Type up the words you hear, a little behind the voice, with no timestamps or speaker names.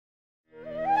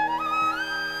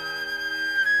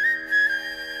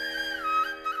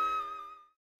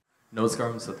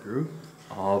Namaskaram, Sadhguru.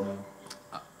 Um,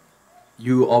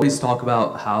 you always talk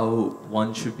about how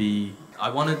one should be. I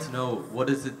wanted to know, what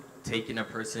does it take in a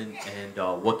person,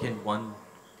 and what can one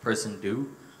person do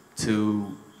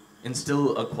to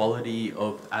instill a quality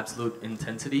of absolute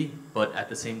intensity, but at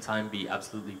the same time be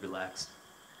absolutely relaxed?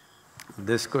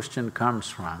 This question comes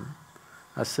from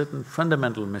a certain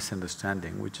fundamental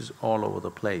misunderstanding which is all over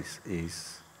the place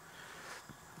is,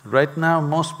 right now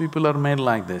most people are made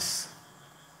like this.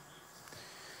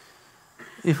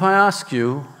 If I ask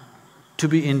you to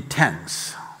be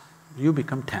intense, you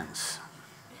become tense.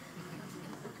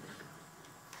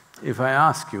 If I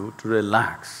ask you to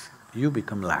relax, you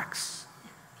become lax.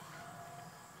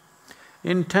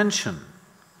 In tension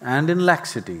and in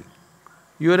laxity,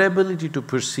 your ability to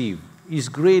perceive is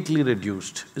greatly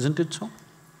reduced, isn't it so?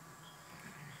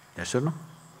 Yes or no?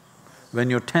 When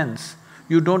you're tense,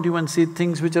 you don't even see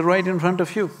things which are right in front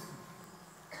of you.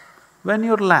 When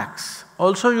you're lax,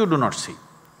 also you do not see.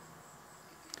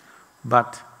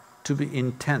 But to be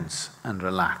intense and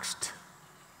relaxed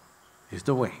is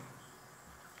the way.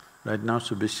 Right now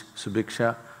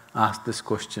Subiksha asked this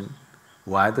question,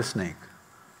 why the snake?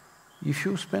 If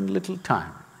you spend little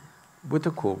time with a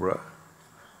cobra,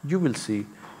 you will see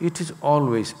it is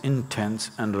always intense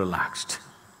and relaxed.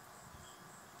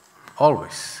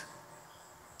 Always.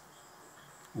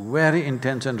 Very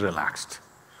intense and relaxed.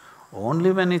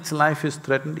 Only when its life is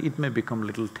threatened, it may become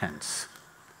little tense.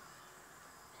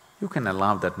 You can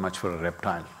allow that much for a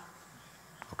reptile,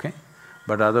 okay?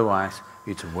 But otherwise,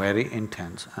 it's very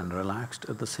intense and relaxed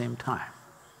at the same time.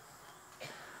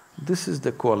 This is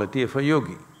the quality of a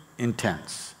yogi,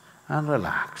 intense and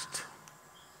relaxed.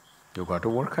 You got to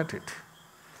work at it.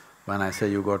 When I say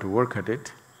you got to work at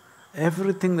it,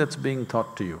 everything that's being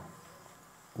taught to you,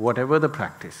 whatever the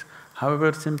practice,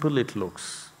 however simple it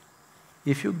looks,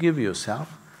 if you give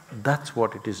yourself, that's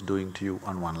what it is doing to you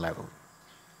on one level.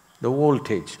 The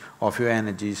voltage of your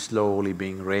energy is slowly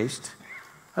being raised.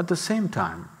 At the same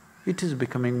time, it is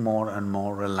becoming more and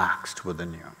more relaxed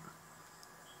within you.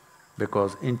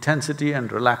 Because intensity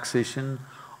and relaxation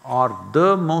are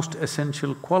the most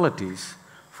essential qualities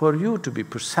for you to be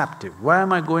perceptive. Why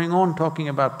am I going on talking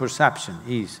about perception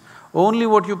is, only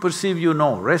what you perceive you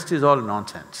know, rest is all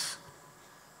nonsense.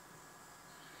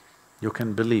 You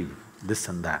can believe this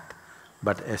and that,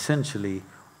 but essentially,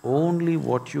 only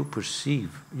what you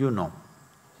perceive, you know.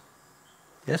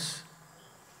 Yes?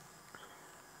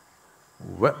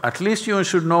 At least you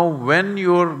should know when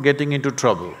you're getting into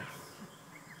trouble.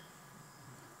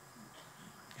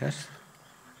 Yes?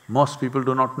 Most people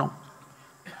do not know.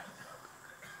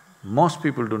 Most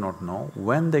people do not know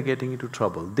when they're getting into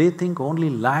trouble. They think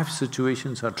only life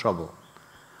situations are trouble.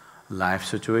 Life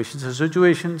situations are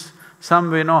situations,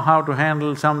 some we know how to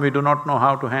handle, some we do not know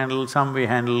how to handle, some we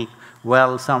handle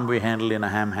well, some we handle in a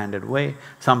ham-handed way,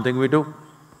 something we do.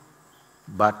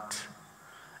 But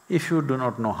if you do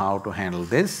not know how to handle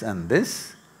this and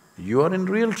this, you are in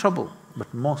real trouble.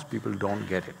 But most people don't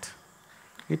get it.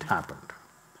 It happened.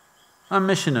 A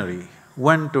missionary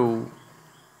went to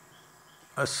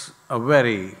a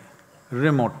very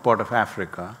remote part of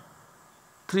Africa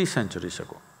 3 centuries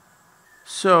ago.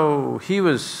 So, he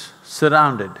was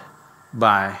surrounded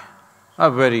by a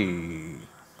very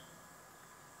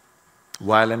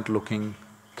violent-looking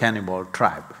cannibal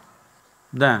tribe.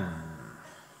 Then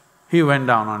he went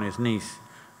down on his knees,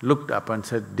 looked up and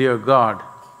said, "Dear God,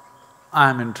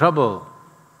 I'm in trouble."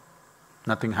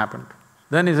 Nothing happened.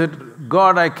 Then he said,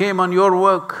 "God, I came on your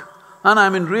work and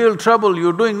I'm in real trouble,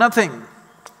 you're doing nothing."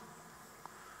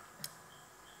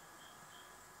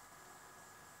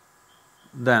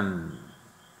 Then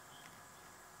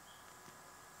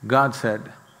God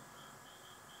said,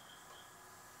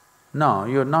 "No,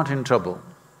 you're not in trouble.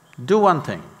 Do one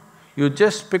thing, you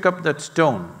just pick up that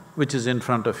stone which is in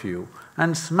front of you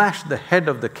and smash the head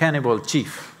of the cannibal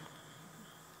chief."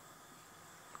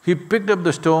 He picked up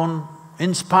the stone,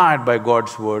 inspired by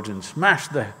God's words, and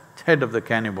smashed the head of the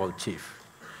cannibal chief.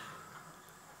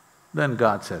 Then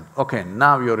God said, "Okay,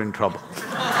 now you're in trouble."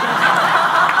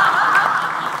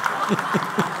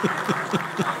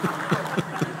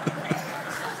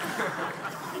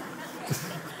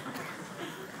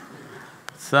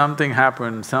 Something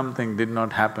happened, something did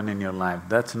not happen in your life,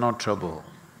 that's not trouble.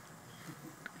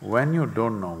 When you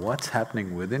don't know what's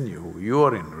happening within you, you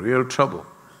are in real trouble.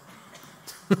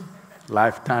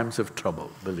 Lifetimes of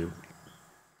trouble, believe me.